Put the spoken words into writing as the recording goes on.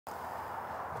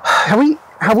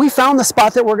have we found the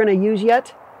spot that we're going to use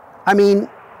yet? I mean,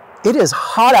 it is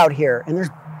hot out here, and there's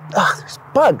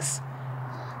bugs.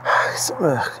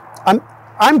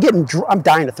 I'm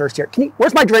dying of thirst here.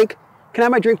 Where's my drink? Can I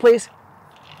have my drink, please?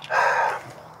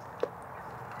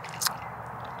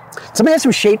 Somebody has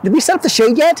some shade. Did we set up the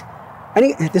shade yet?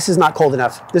 This is not cold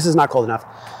enough. This is not cold enough.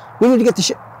 We need to get the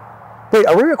shade. Wait,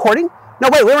 are we recording? No,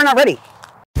 wait, we were not ready.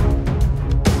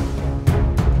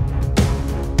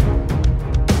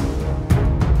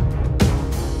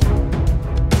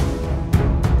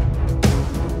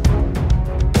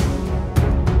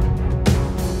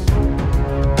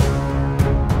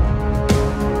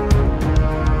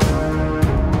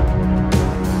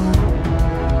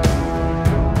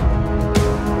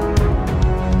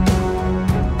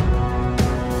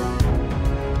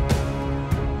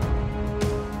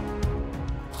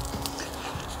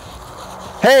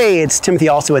 Hey, it's Timothy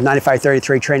also with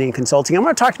 9533 Training and Consulting. I'm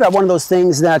going to talk about one of those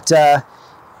things that,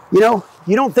 you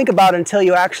don't think about until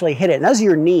you actually hit it, and those are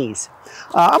your knees.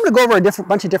 I'm going to go over a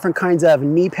bunch of different kinds of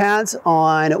knee pads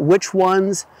on which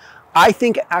ones I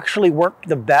think actually work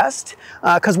the best.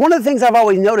 Because one of the things I've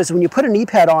always noticed, when you put a knee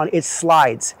pad on, it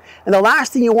slides. And the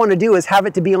last thing you want to do is have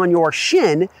it to be on your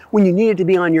shin when you need it to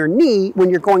be on your knee when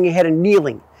you're going ahead and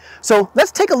kneeling. So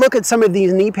let's take a look at some of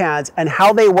these knee pads and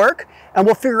how they work, and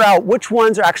we'll figure out which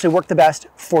ones are actually work the best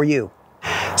for you.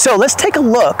 So let's take a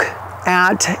look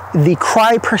at the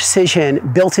Cry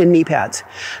Precision built-in knee pads.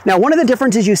 Now, one of the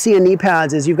differences you see in knee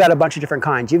pads is you've got a bunch of different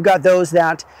kinds. You've got those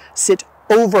that sit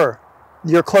over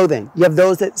your clothing. You have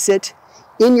those that sit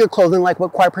in your clothing, like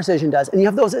what Cry Precision does, and you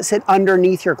have those that sit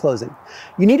underneath your clothing.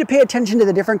 You need to pay attention to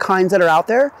the different kinds that are out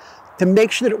there to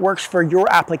make sure that it works for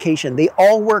your application. They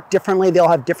all work differently. They all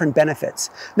have different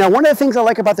benefits. Now, one of the things I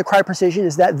like about the Cry Precision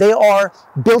is that they are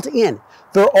built in.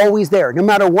 They're always there. No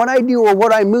matter what I do or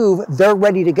what I move, they're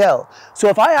ready to go. So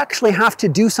if I actually have to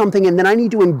do something and then I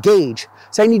need to engage,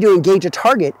 so I need to engage a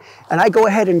target, and I go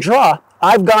ahead and draw,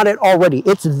 I've got it already.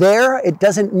 It's there. It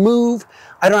doesn't move.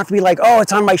 I don't have to be like, oh,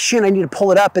 it's on my shin. I need to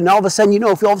pull it up. And all of a sudden, if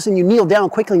all of a sudden you kneel down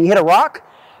quickly and you hit a rock,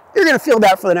 you're going to feel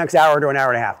that for the next hour to an hour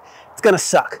and a half. It's going to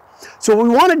suck. So what we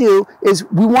want to do is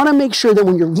we want to make sure that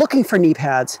when you're looking for knee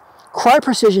pads, Cry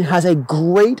Precision has a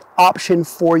great option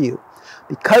for you.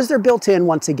 Because they're built in,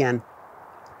 once again,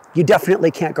 you definitely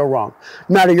can't go wrong.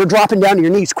 No matter you're dropping down to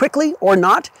your knees quickly or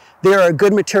not, they're a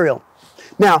good material.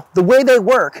 Now, the way they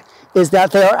work is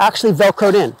that they are actually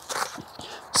Velcroed in.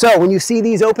 So when you see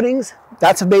these openings,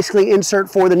 that's basically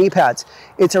insert for the knee pads.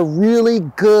 It's a really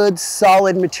good,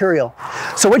 solid material.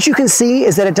 So what you can see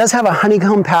is that it does have a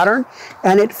honeycomb pattern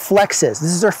and it flexes.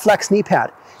 This is our flex knee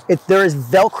pad. There is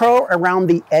Velcro around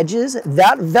the edges.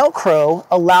 That Velcro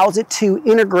allows it to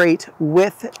integrate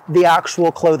with the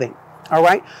actual clothing. All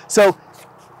right, so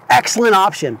excellent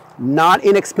option, not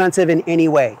inexpensive in any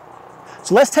way.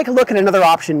 So let's take a look at another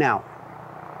option now.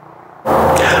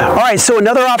 All right, so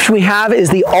another option we have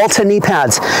is the Alta knee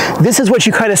pads. This is what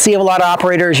you kind of see of a lot of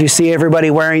operators. You see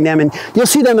everybody wearing them, and you'll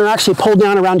see them, they're actually pulled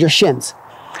down around your shins.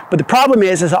 But the problem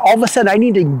is that all of a sudden I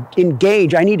need to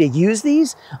engage, I need to use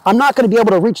these. I'm not going to be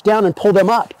able to reach down and pull them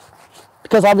up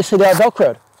because obviously they are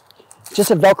Velcroed. It's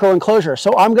just a Velcro enclosure.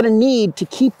 So I'm going to need to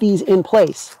keep these in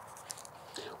place.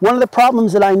 One of the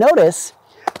problems that I notice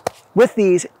with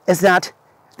these is that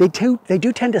they do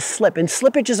tend to slip, and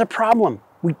slippage is a problem.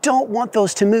 We don't want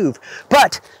those to move.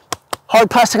 But hard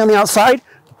plastic on the outside,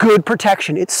 good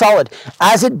protection. It's solid.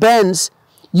 As it bends,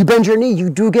 you bend your knee,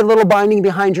 you do get a little binding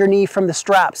behind your knee from the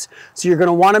straps. So you're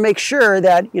gonna wanna make sure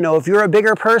that, if you're a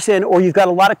bigger person or you've got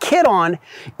a lot of kit on,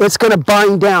 it's gonna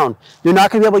bind down. You're not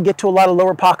gonna be able to get to a lot of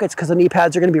lower pockets because the knee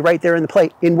pads are gonna be right there in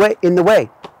the way.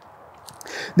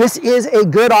 This is a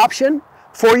good option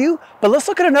for you, but let's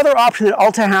look at another option that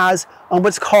Alta has on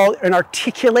what's called an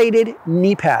articulated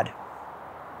knee pad.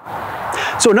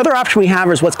 So another option we have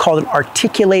is what's called an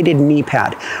articulated knee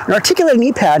pad. An articulated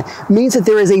knee pad means that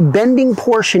there is a bending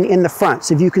portion in the front.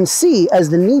 So if you can see,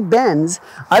 as the knee bends,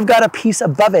 I've got a piece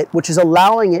above it, which is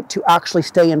allowing it to actually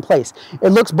stay in place. It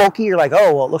looks bulky, you're like,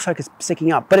 oh, well, it looks like it's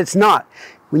sticking up, but it's not.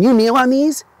 When you kneel on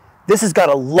these, this has got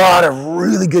a lot of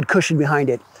really good cushion behind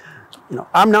it.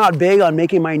 I'm not big on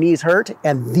making my knees hurt,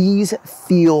 and these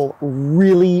feel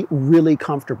really, really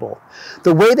comfortable.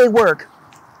 The way they work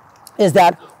is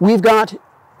that we've got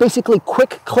basically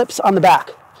quick clips on the back.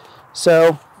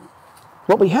 So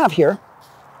what we have here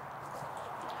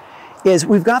is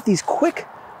we've got these quick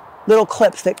little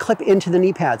clips that clip into the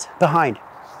knee pads behind.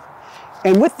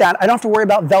 And with that, I don't have to worry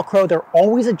about Velcro. They're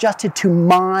always adjusted to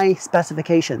my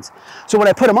specifications. So when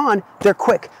I put them on, they're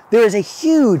quick. There is a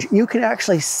huge, you can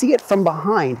actually see it from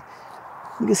behind.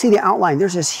 You can see the outline.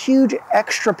 There's this huge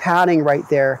extra padding right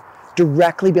there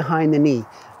directly behind the knee.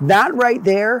 That right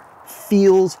there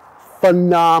feels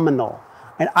phenomenal.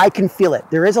 And I can feel it.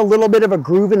 There is a little bit of a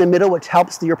groove in the middle, which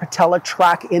helps your patella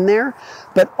track in there.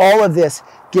 But all of this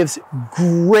gives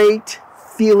great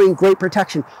feeling, great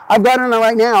protection. I've got it on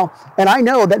right now, and I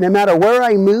know that no matter where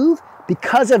I move,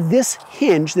 because of this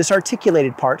hinge, this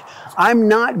articulated part, I'm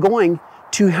not going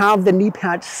to have the knee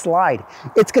pad slide.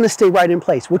 It's gonna stay right in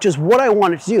place, which is what I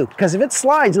want it to do. Because if it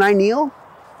slides and I kneel,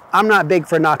 I'm not big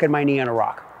for knocking my knee on a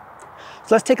rock.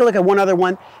 So let's take a look at one other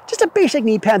one. Just a basic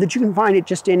knee pad that you can find at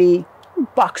just any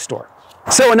box store.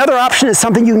 So another option is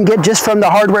something you can get just from the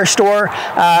hardware store.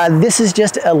 This is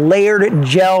just a layered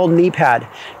gel knee pad.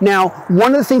 Now,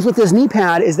 one of the things with this knee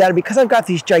pad is that because I've got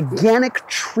these gigantic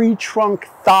tree trunk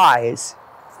thighs,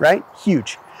 right,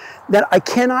 huge, that I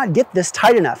cannot get this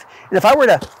tight enough. And if I were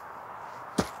to,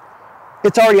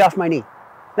 it's already off my knee.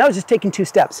 That was just taking 2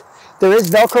 steps. There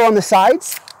is Velcro on the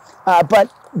sides,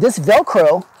 but this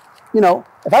Velcro, you know,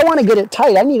 if I want to get it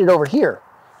tight, I need it over here.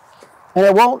 And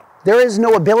it won't. There is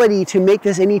no ability to make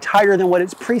this any tighter than what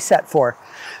it's preset for.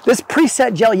 This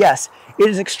preset gel, yes, it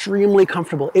is extremely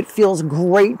comfortable. It feels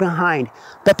great behind.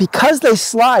 But because they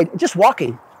slide, just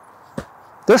walking,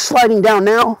 they're sliding down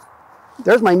now.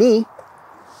 There's my knee.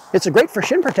 It's a great for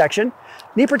shin protection.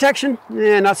 Knee protection,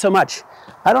 not so much.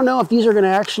 I don't know if these are gonna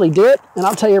actually do it, and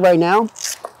I'll tell you right now,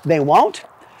 they won't.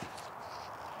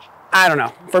 I don't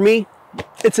know. For me,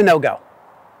 it's a no-go.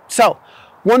 So,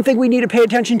 one thing we need to pay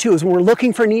attention to is when we're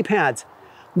looking for knee pads,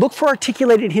 look for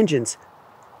articulated hinges.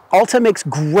 Alta makes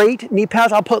great knee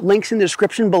pads. I'll put links in the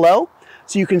description below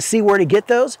so you can see where to get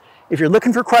those. If you're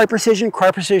looking for Cryo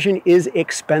Precision is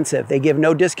expensive. They give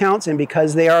no discounts, and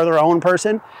because they are their own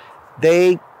person,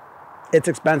 it's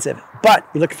expensive. But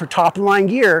you're looking for top line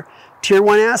gear, tier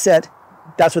 1 asset,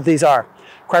 that's what these are.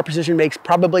 Cryo Precision makes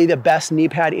probably the best knee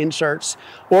pad inserts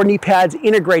or knee pads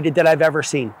integrated that I've ever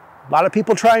seen. A lot of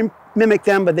people try and mimic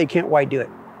them, but they can't quite do it.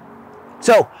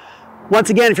 So, once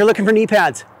again, if you're looking for knee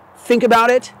pads, think about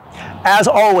it. As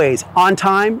always, on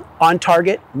time, on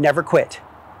target, never quit.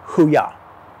 Hoo-yah.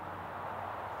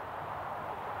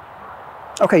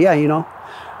 Okay, yeah, you know,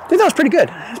 I think that was pretty good.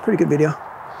 That's a pretty good video.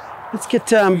 Let's get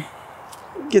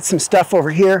some stuff over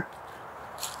here.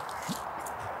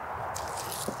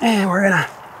 And we're gonna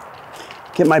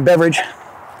get my beverage.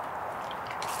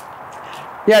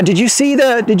 Yeah, did you see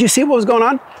what was going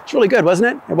on? It's really good,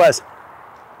 wasn't it? It was.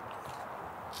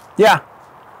 Yeah,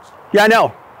 I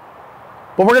know.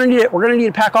 But we're gonna need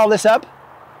to pack all this up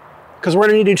because we're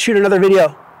gonna need to shoot another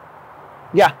video.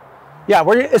 Yeah,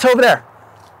 it's over there.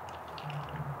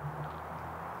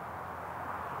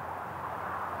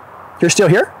 You're still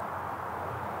here?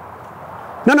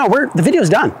 No, the video's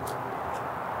done.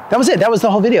 That was it. That was the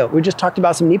whole video. We just talked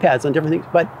about some knee pads on different things,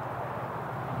 but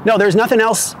no, there's nothing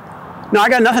else. No, I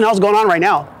got nothing else going on right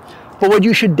now. But what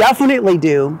you should definitely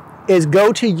do is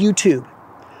go to YouTube,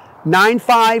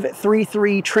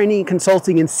 9533 Training and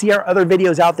Consulting, and see our other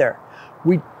videos out there.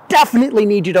 We definitely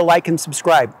need you to like and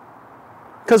subscribe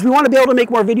because we want to be able to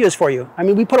make more videos for you. I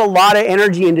mean, we put a lot of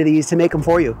energy into these to make them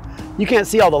for you. You can't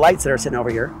see all the lights that are sitting over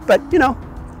here, but you know,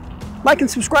 like and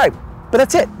subscribe. But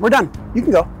that's it. We're done. You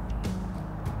can go.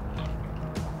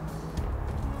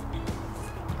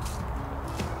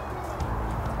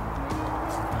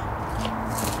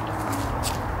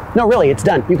 No, really, it's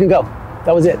done. You can go.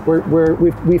 That was it.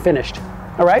 We finished.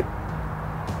 All right?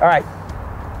 All right.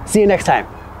 See you next time.